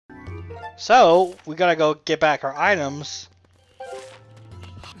So, we gotta go get back our items.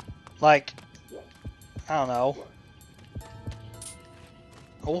 Like, I don't know.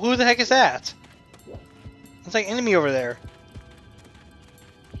 Oh, who the heck is that? It's like an enemy over there.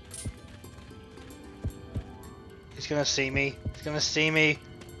 He's gonna see me. He's gonna see me.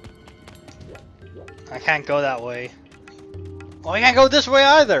 I can't go that way. Oh, I can't go this way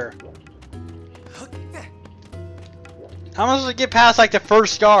either. How am I supposed to get past like the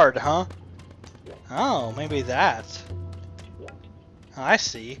first guard, huh? Oh, maybe that. Oh, I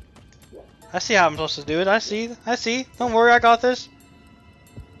see. I see how I'm supposed to do it. I see. Don't worry, I got this.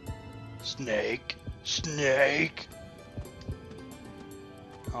 Snake. Snake.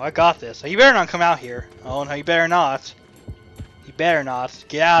 Oh, I got this. You better not come out here. Oh, no, you better not. You better not.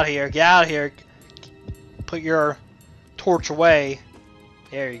 Get out of here. Get out of here. Put your torch away.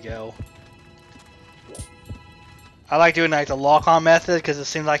 There you go. I like doing like the lock-on method because it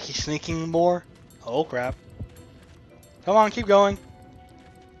seems like he's sneaking more. Oh crap. Come on, keep going.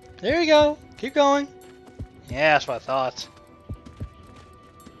 There you go. Keep going. Yeah, that's what I thought.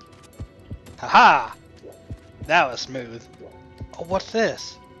 Haha! That was smooth. Oh, what's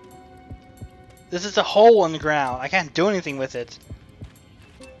this? This is a hole in the ground. I can't do anything with it.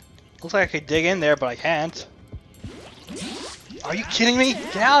 Looks like I could dig in there, but I can't. Are you kidding me?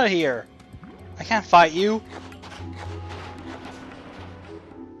 Get out of here! I can't fight you.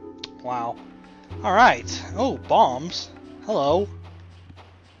 Wow. Alright. Oh, bombs. Hello.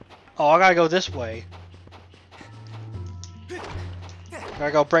 Oh, I gotta go this way.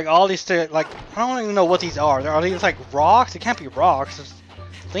 Gotta go break all these like, I don't even know what these are. Are these like rocks? It can't be rocks.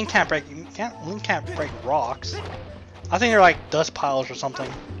 Link can't break rocks. I think they're like dust piles or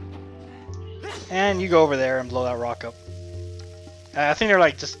something. And you go over there and blow that rock up. I think they're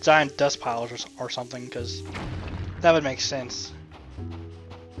like just giant dust piles or something, because that would make sense.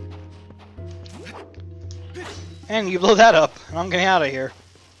 And you blow that up, and I'm getting out of here.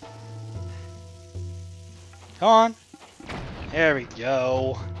 Come on. There we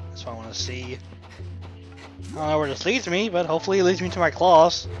go. That's what I want to see. I don't know where this leads me, but hopefully it leads me to my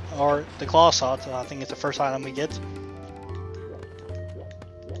claws. Or the claw salt. I think it's the first item we get.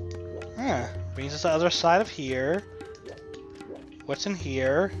 Brings us to the other side of here. What's in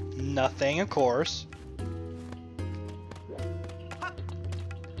here? Nothing, of course.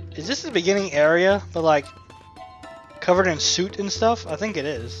 Is this the beginning area, but like covered in soot and stuff? I think it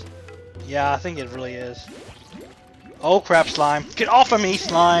is. Yeah, I think it really is. Oh crap, slime. Get off of me,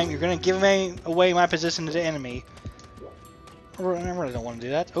 slime! You're gonna give me away my position to the enemy. I really don't want to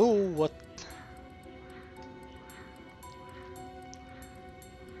do that. Oh, what?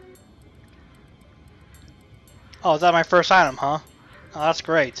 Oh, is that my first item, huh? Oh, that's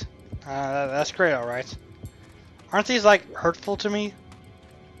great. That's great, alright. Aren't these, like, hurtful to me?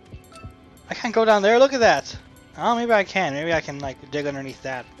 I can't go down there, look at that! Oh, maybe I can. Maybe I can, like, dig underneath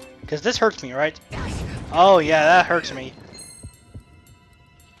that. Because this hurts me, right? Oh, yeah, that hurts me.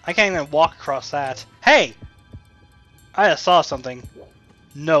 I can't even walk across that. Hey! I just saw something.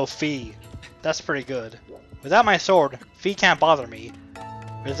 No fee. That's pretty good. Without my sword, fee can't bother me.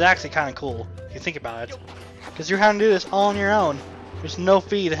 But it's actually kind of cool, if you think about it. Because you're having to do this all on your own. There's no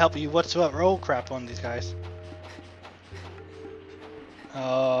fee to help you whatsoever. Oh crap, one of these guys.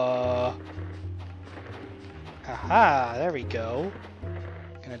 Haha, there we go.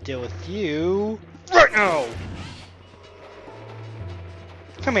 Gonna deal with you right now!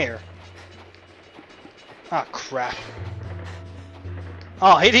 Come here. Ah, crap.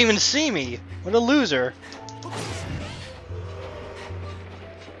 Oh, he didn't even see me! What a loser.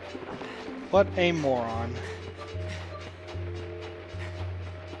 What a moron.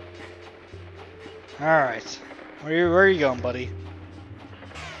 Alright. Where are you going, buddy?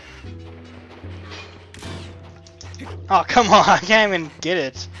 Oh, come on! I can't even get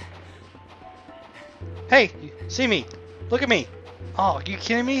it. Hey! See me! Look at me! Oh, are you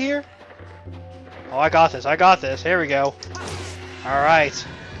kidding me here? Oh, I got this. I got this. Here we go. Alright.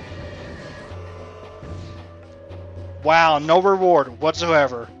 Wow, no reward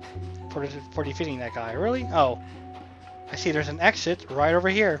whatsoever for defeating that guy. Really? Oh. I see there's an exit right over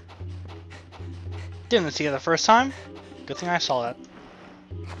here. Didn't see it the first time. Good thing I saw that.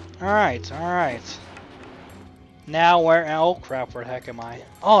 Alright, alright. Now where... Oh crap, where the heck am I?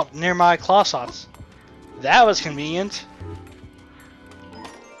 Oh, near my claw shots. That was convenient.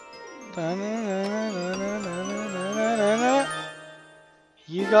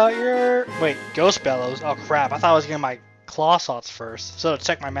 You got your... Wait, ghost bellows. Oh crap, I thought I was getting my claw shots first. So to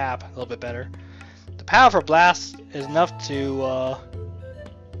check my map a little bit better. The powerful blast is enough to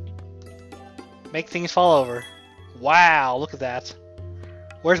make things fall over. Wow, look at that.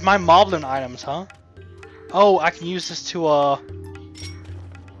 Where's my moblin items, huh? Oh, I can use this to,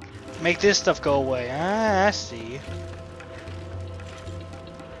 make this stuff go away. Ah, I see.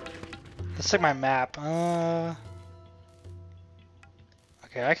 Let's check my map.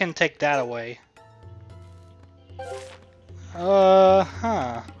 Okay, I can take that away.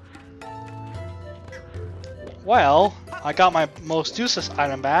 Huh. Well, I got my most useless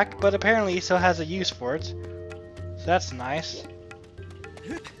item back, but apparently he still has a use for it. So that's nice.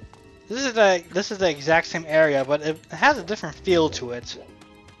 This is the exact same area, but it has a different feel to it.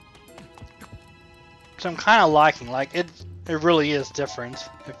 So I'm kind of liking, like, it really is different.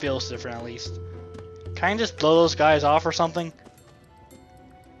 It feels different at least. Can I just blow those guys off or something?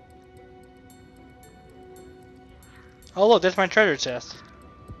 Oh look, that's my treasure chest.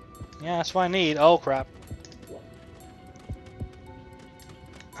 Yeah, that's what I need. Oh crap.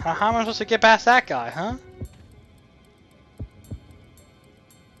 How am I supposed to get past that guy, huh?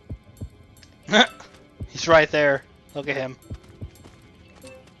 He's right there. Look at him.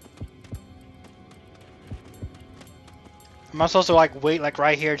 Am I supposed to like wait like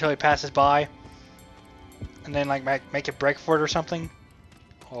right here until he passes by? And then like make a break for it or something?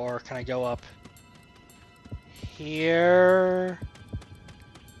 Or can I go up here?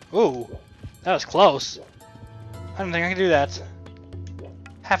 Ooh, that was close. I don't think I can do that.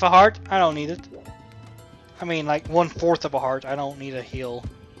 Half a heart? I don't need it. I mean like 1/4 of a heart. I don't need a heal.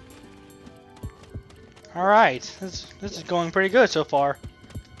 Alright, this is going pretty good so far.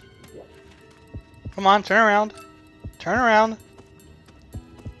 Come on, turn around. Turn around.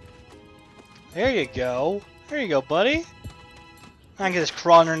 There you go. There you go, buddy. I can just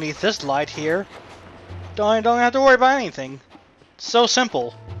crawl underneath this light here. Don't have to worry about anything. It's so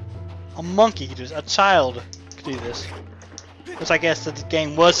simple. A monkey could do this. A child could do this. Which I guess that the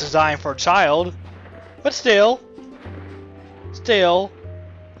game was designed for a child. But still, a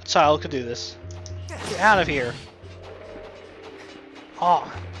child could do this. Get out of here.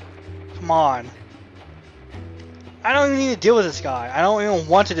 Oh, come on. I don't even need to deal with this guy. I don't even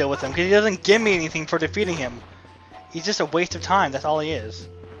want to deal with him because he doesn't give me anything for defeating him. He's just a waste of time. That's all he is.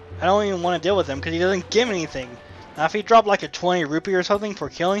 I don't even want to deal with him because he doesn't give me anything. Now if he dropped like a 20 rupee or something for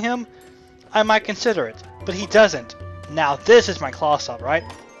killing him, I might consider it. But he doesn't. Now this is my claw stop, right?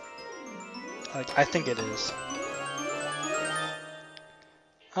 Like, I think it is.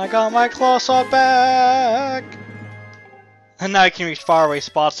 I got my claw saw back! And now I can reach faraway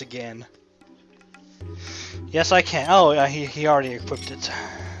spots again. Yes, I can. Oh, yeah, he already equipped it.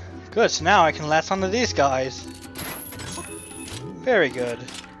 Good, so now I can latch onto these guys. Very good.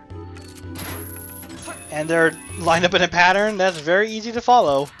 And they're lined up in a pattern that's very easy to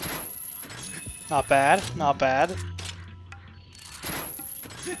follow. Not bad, not bad.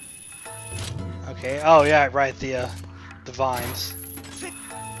 Okay, oh yeah, right, the vines.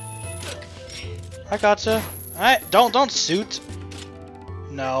 I gotcha. Alright, don't shoot.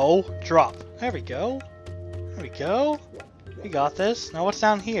 No, drop. There we go. There we go. We got this. Now what's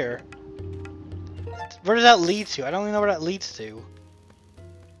down here? Where does that lead to? I don't even know where that leads to.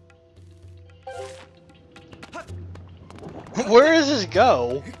 Where does this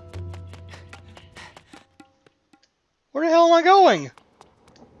go? Where the hell am I going?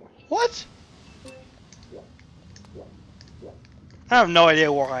 What? I have no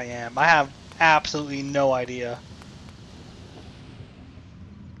idea where I am. I have absolutely no idea.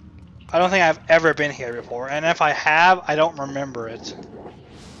 I don't think I've ever been here before, and if I have, I don't remember it.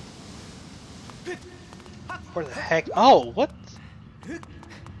 Where the heck? Oh, what?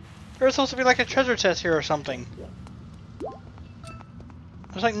 There's supposed to be like a treasure chest here or something.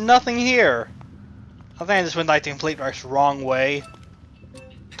 There's like nothing here. I think I just went like the complete wrong way.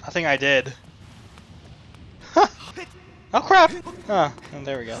 I think I did. Oh crap! Oh,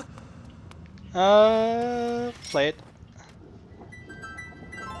 there we go. Play it.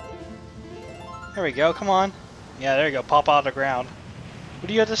 There we go, come on. Yeah, there you go, pop out of the ground. What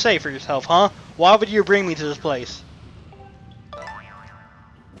do you have to say for yourself, huh? Why would you bring me to this place?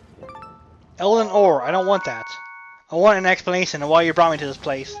 Elden ore, I don't want that. I want an explanation of why you brought me to this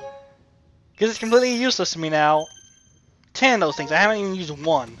place. Because it's completely useless to me now. 10 of those things, I haven't even used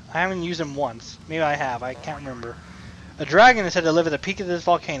one. I haven't used them once. Maybe I have, I can't remember. A dragon is said to live at the peak of this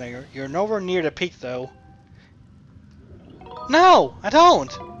volcano. You're nowhere near the peak though. No, I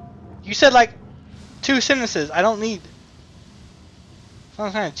don't! You said like 2 sentences. I don't need.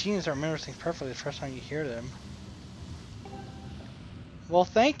 Some kind of genius that remembers things perfectly the first time you hear them. Well,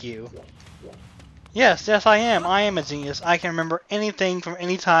 thank you. Yes, I am. I am a genius. I can remember anything from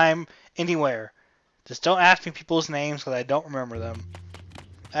any time, anywhere. Just don't ask me people's names because I don't remember them.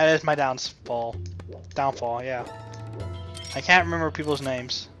 That is my downfall. Downfall, yeah. I can't remember people's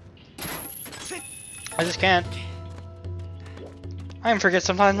names. I just can't. I even forget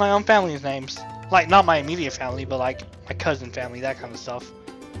sometimes my own family's names. Like, not my immediate family, but like my cousin family, that kind of stuff.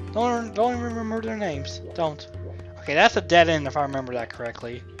 Don't even remember their names. Don't. Okay, that's a dead end if I remember that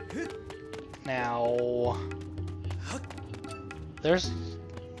correctly. Now, that's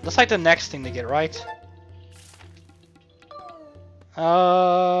like the next thing to get, right?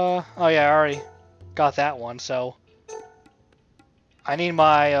 Oh yeah, I already got that one, so I need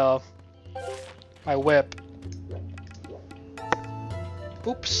my my whip.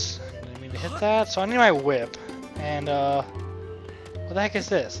 Oops, didn't mean to hit that. So I need my whip, and what the heck is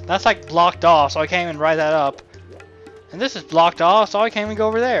this? That's like blocked off, so I can't even ride that up. And this is blocked off, so I can't even go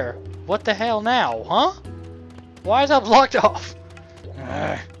over there. What the hell now, huh? Why is that blocked off?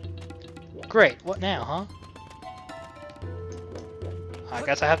 Great, what now, huh? I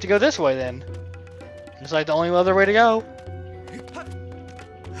guess I have to go this way then. It's like the only other way to go.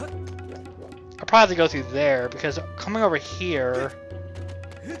 I'll probably have to go through there, because coming over here...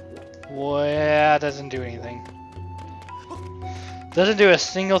 well, yeah, doesn't do anything. Doesn't do a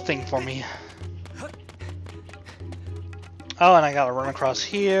single thing for me. Oh, and I gotta run across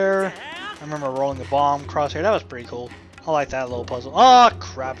here. I remember rolling the bomb across here. That was pretty cool. I like that little puzzle. Oh,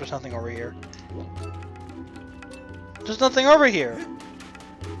 crap. There's nothing over here. There's nothing over here.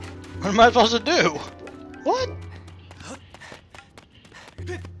 What am I supposed to do? What?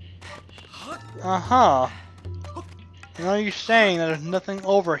 Uh-huh. And are you saying that there's nothing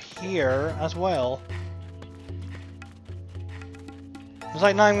over here as well? There's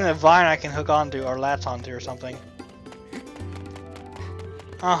like not even a vine I can hook onto or latch onto or something.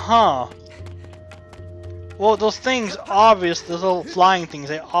 Uh-huh. Well, those things those little flying things,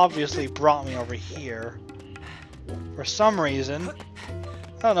 they obviously brought me over here. For some reason. I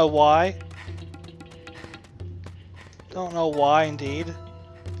don't know why. Don't know why, indeed.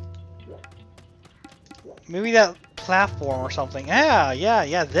 Maybe that platform or something.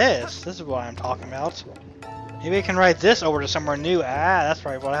 Yeah, this. This is what I'm talking about. Maybe I can ride this over to somewhere new. Ah, that's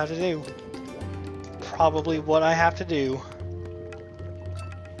right, what I have to do. Probably what I have to do.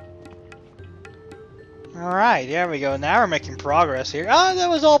 Alright, there we go. Now we're making progress here. Ah, that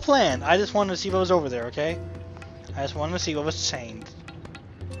was all planned. I just wanted to see what was over there, okay? I just wanted to see what was changed.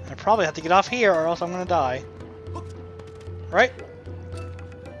 I probably have to get off here or else I'm gonna die. Right?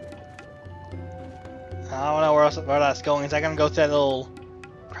 I don't know where that's going. Is that gonna go through that little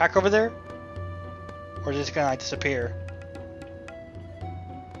crack over there? Or is it just gonna like disappear?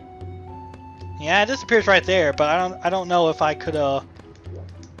 Yeah, it disappears right there, but I don't know if I could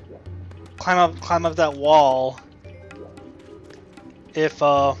climb up that wall if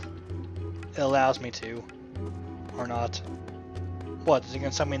it allows me to or not. What, is it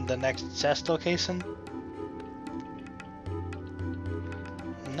gonna send me in the next chest location?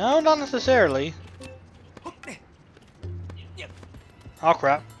 No, not necessarily. Oh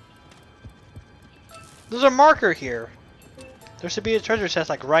crap. There's a marker here. There should be a treasure chest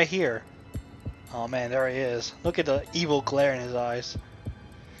like right here. Oh man, there he is. Look at the evil glare in his eyes.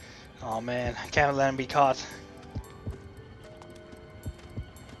 Oh man, I can't let him be caught.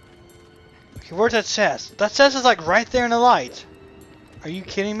 Okay, where's that chest? That chest is like right there in the light. Are you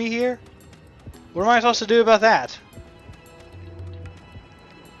kidding me here? What am I supposed to do about that?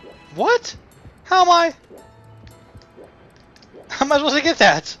 What? How am I supposed to get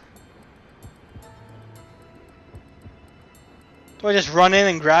that? Do I just run in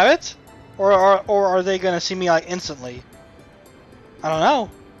and grab it? Or are they gonna see me like instantly? I don't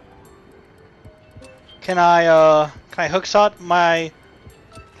know. Can I hookshot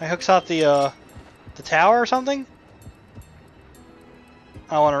the tower or something?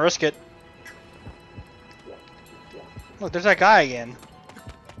 I don't want to risk it. Look, there's that guy again.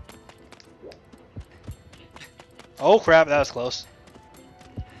 Oh crap, that was close.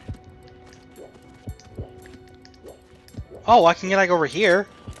 Oh, I can get like over here.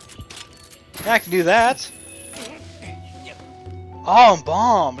 Yeah, I can do that. Oh,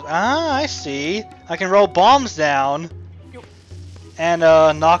 bombs. Ah, I see. I can roll bombs down and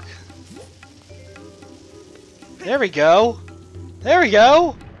knock. There we go. There we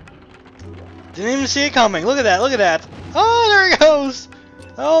go. Didn't even see it coming. Look at that. Look at that. Oh, there it goes.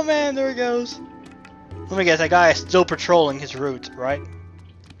 Oh man, there it goes. Let me guess. That guy is still patrolling his route, right?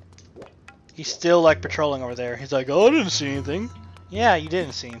 He's still like patrolling over there. He's like, oh, I didn't see anything. Yeah, you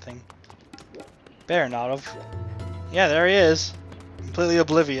didn't see anything. Better not have. Yeah, there he is. Completely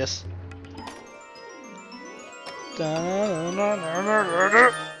oblivious. I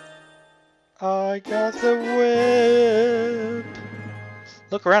got the whip.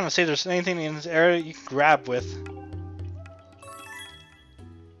 Look around and see if there's anything in this area you can grab with.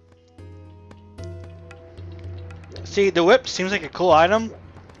 See, the whip seems like a cool item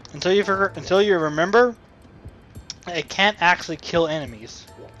until you remember it can't actually kill enemies.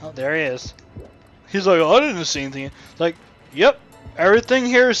 Oh, there he is. He's like, I didn't see anything. It's like, yep, everything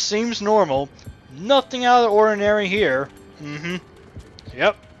here seems normal. Nothing out of the ordinary here. Mm-hmm.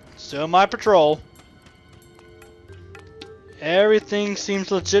 Yep, still my patrol. Everything seems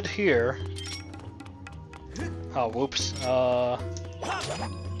legit here. Oh, whoops.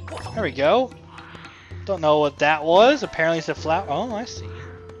 There we go. Don't know what that was. Apparently it's a flower. Oh, I see.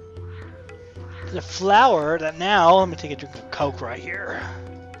 It's a flower that now... Let me take a drink of Coke right here.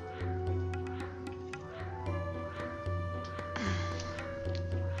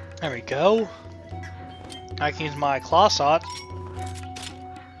 There we go. I can use my claw shot to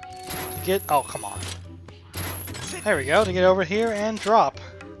get... Oh, come on. There we go, to get over here and drop.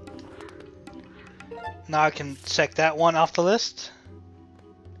 Now I can check that one off the list.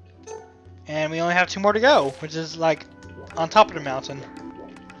 And we only have 2 more to go, which is like on top of the mountain.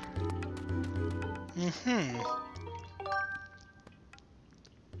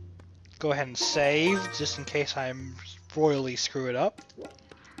 Go ahead and save, just in case I royally screw it up.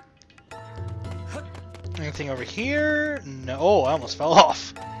 Anything over here? No, oh, I almost fell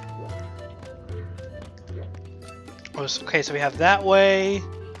off. Okay, so we have that way.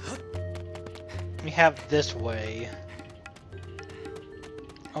 We have this way.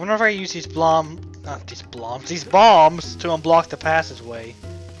 I wonder if I use these bombs to unblock the passageway.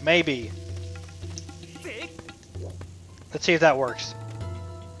 Maybe. Let's see if that works.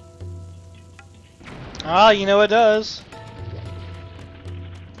 Ah, you know it does.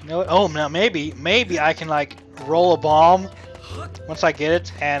 You know what? Oh, now maybe I can like roll a bomb once I get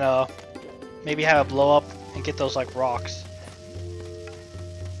it and maybe have it blow up and get those like rocks.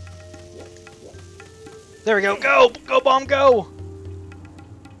 There we go. Go! Go bomb, go!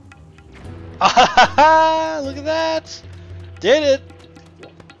 Ah, look at that! Did it!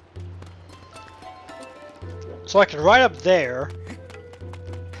 So I could ride up there.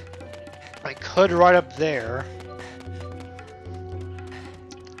 I could ride up there.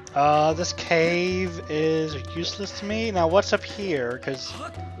 This cave is useless to me. Now what's up here? Because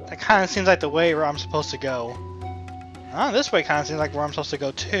that kind of seems like the way where I'm supposed to go. Ah, this way kind of seems like where I'm supposed to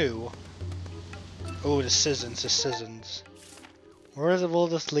go too. Oh, the scissors. Where will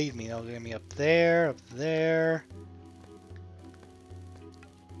this lead me? It'll get me up there, up there.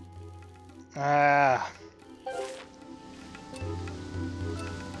 Ah.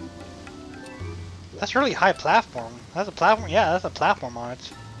 That's really high platform. That's a platform? Yeah, that's a platform on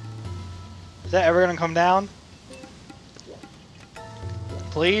it. Is that ever gonna come down?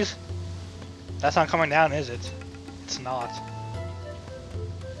 Please? That's not coming down, is it? It's not.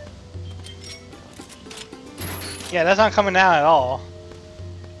 Yeah, that's not coming down at all.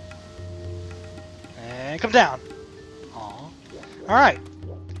 And come down. Aw. Alright.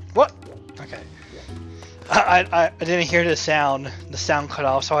 What? Okay. I didn't hear the sound. The sound cut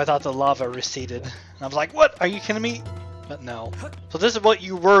off, so I thought the lava receded. And I was like, what? Are you kidding me? But no. So this is what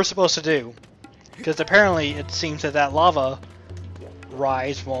you were supposed to do. Because apparently it seems that that lava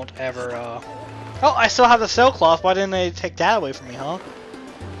rise won't ever, Oh, I still have the sailcloth. Why didn't they take that away from me, huh?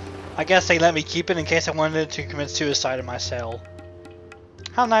 I guess they let me keep it in case I wanted to commit suicide in my cell.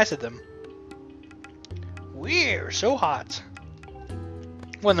 How nice of them. We're so hot.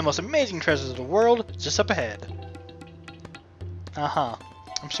 One of the most amazing treasures of the world is just up ahead. Uh-huh.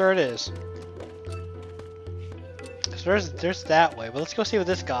 I'm sure it is. So there's that way, but let's go see what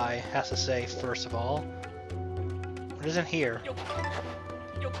this guy has to say first of all. What is in here?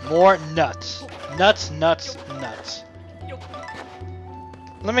 More nuts. Nuts, nuts, nuts.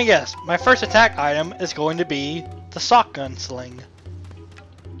 Let me guess. My first attack item is going to be the shotgun sling.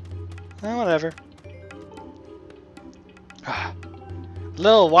 Whatever. A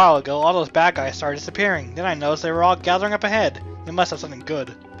little while ago, all those bad guys started disappearing. Then I noticed they were all gathering up ahead. They must have something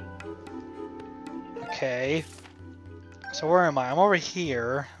good. Okay. So where am I? I'm over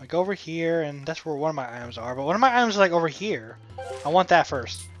here. I go over here, and that's where one of my items are. But one of my items is like over here. I want that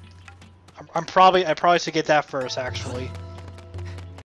first. I probably should get that first, actually.